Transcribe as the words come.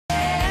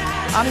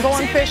I'm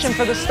going fishing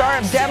for the star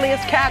of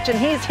Deadliest Catch, and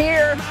he's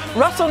here.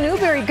 Russell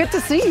Newberry, good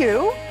to see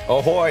you.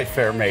 Ahoy,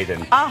 fair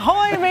maiden.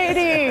 Ahoy,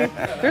 matey.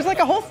 There's like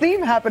a whole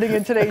theme happening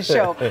in today's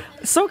show.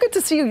 So good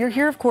to see you. You're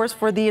here, of course,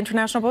 for the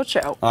International Boat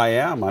Show. I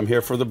am. I'm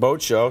here for the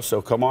boat show,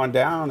 so come on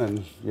down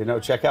and,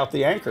 check out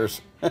the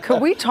anchors.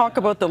 Could we talk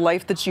about the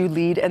life that you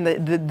lead and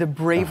the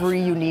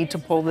bravery you need to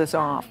pull this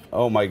off?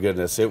 Oh, my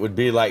goodness. It would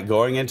be like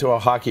going into a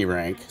hockey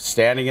rink,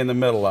 standing in the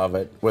middle of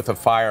it with a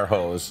fire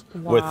hose,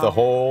 with the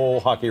whole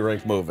hockey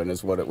rink moving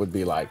is what it would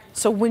be like.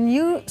 So when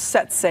you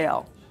set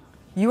sail,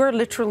 you are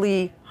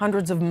literally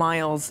hundreds of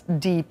miles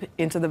deep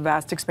into the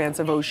vast expanse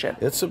of ocean.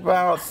 It's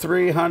about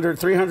 300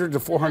 to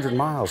 400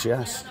 miles,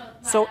 yes.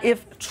 So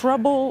if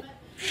trouble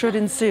should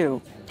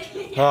ensue.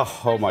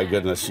 Oh my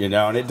goodness,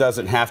 and it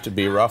doesn't have to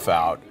be rough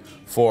out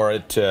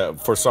for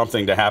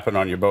something to happen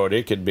on your boat.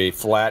 It could be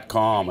flat,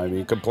 calm. I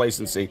mean,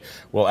 complacency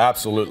will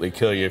absolutely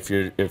kill you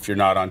if you're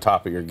not on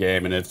top of your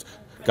game. And if,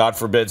 God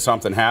forbid,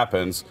 something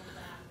happens,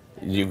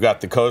 you've got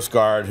the Coast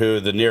Guard, who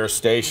the nearest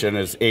station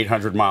is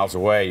 800 miles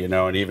away,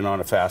 and even on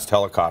a fast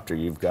helicopter,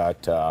 you've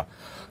got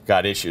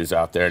issues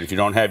out there. And if you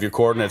don't have your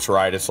coordinates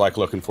right, it's like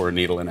looking for a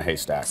needle in a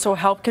haystack. So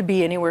help could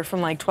be anywhere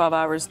from like 12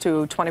 hours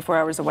to 24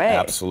 hours away.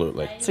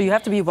 Absolutely. So you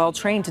have to be well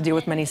trained to deal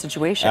with many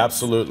situations.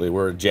 Absolutely.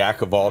 We're a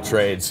jack of all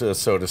trades,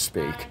 so to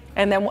speak.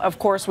 And then, of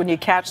course, when you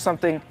catch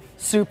something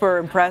super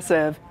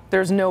impressive,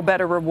 there's no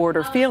better reward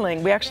or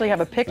feeling. We actually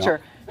have a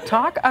picture. No.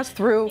 Talk us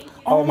through.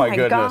 Oh my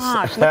goodness.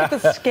 Gosh, look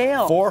at the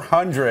scale.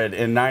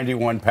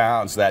 491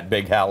 pounds that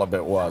big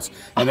halibut was.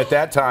 And at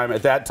that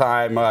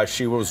time,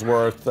 she was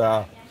worth,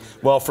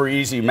 well, for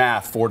easy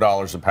math,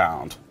 $4 a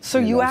pound. So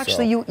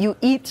you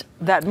eat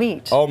that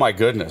meat? Oh my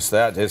goodness,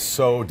 that is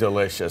so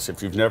delicious.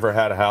 If you've never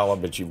had a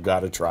halibut, you've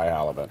got to try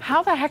halibut.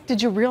 How the heck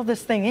did you reel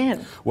this thing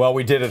in? Well,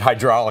 we did it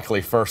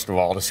hydraulically first of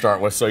all to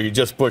start with. So you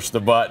just push the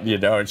button,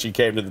 and she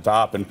came to the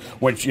top. And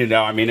when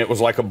it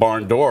was like a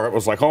barn door. It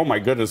was like, oh my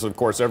goodness. Of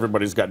course,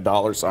 everybody's got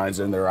dollar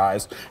signs in their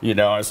eyes.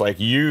 It's like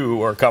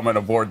you are coming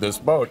aboard this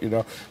boat.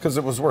 Because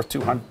it was worth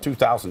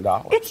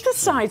 $2,000. It's the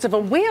size of a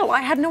whale. I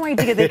had no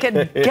idea they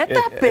could get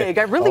that big.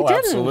 I really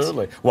didn't.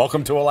 Absolutely.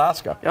 Welcome to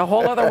Alaska. A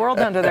whole other world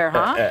under there,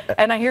 huh?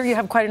 And I hear you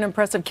have quite an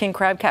impressive king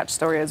crab catch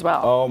story as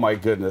well. Oh my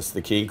goodness,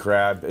 the king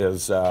crab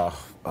is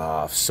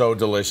so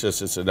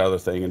delicious. It's another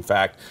thing. In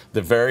fact,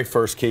 the very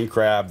first king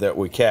crab that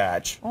we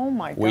catch,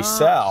 we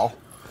sell.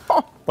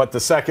 But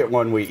the second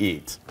one we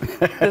eat.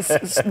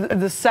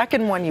 The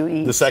second one you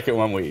eat. The second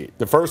one we eat.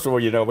 The first one,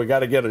 we got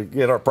to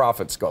get our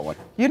profits going.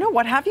 You know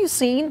what? Have you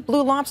seen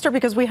blue lobster?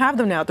 Because we have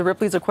them now at the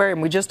Ripley's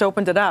Aquarium. We just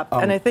opened it up,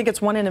 and I think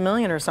it's 1 in a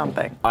million or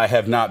something. I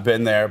have not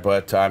been there,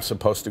 but I'm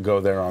supposed to go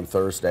there on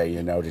Thursday,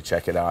 to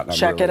check it out. And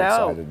I'm really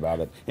excited about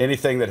it.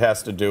 Anything that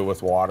has to do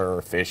with water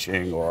or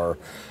fishing or,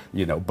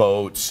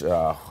 boats,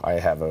 I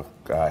have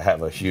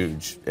a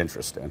huge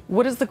interest in.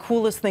 What is the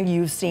coolest thing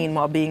you've seen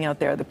while being out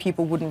there that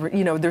people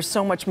wouldn't, there's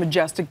so much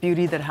majestic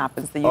beauty that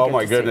happens that you Oh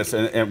my goodness,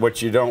 and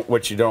what you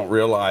don't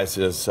realize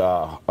is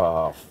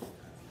the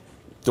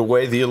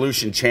way the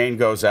Aleutian chain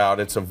goes out.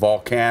 It's a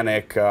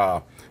volcanic,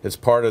 it's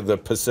part of the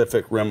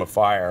Pacific Rim of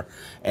Fire,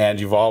 and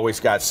you've always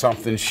got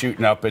something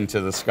shooting up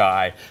into the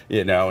sky,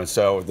 and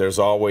so there's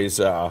always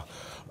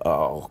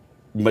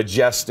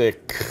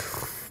majestic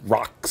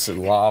rocks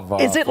and lava.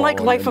 Is it like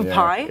Life of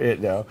Pi?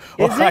 No.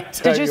 Is it?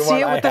 Did you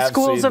see it with the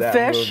schools of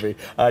fish? Movie.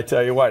 I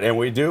tell you what, and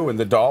we do, and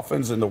the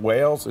dolphins and the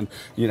whales, and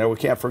we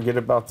can't forget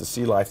about the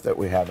sea life that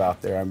we have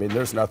out there. I mean,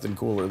 there's nothing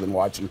cooler than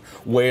watching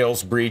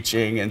whales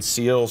breaching and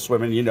seals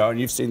swimming, and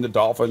you've seen the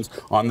dolphins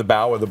on the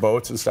bow of the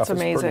boats and stuff. It's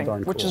amazing,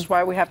 which is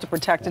why we have to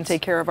protect and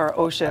take care of our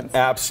oceans.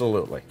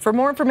 Absolutely. For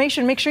more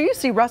information, make sure you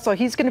see Russell.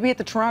 He's going to be at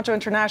the Toronto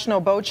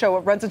International Boat Show.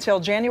 It runs until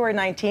January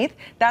 19th.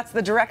 That's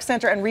the Direct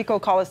Center and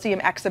Ricoh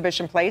Coliseum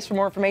exhibition place. For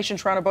more information,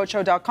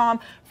 TorontoBoatShow.com.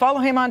 Follow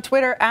him on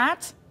Twitter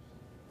at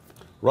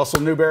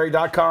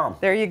RussellNewberry.com.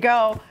 There you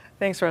go.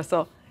 Thanks,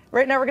 Russell.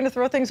 Right now, we're going to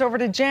throw things over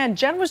to Jen.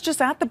 Jen was just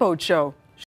at the boat show.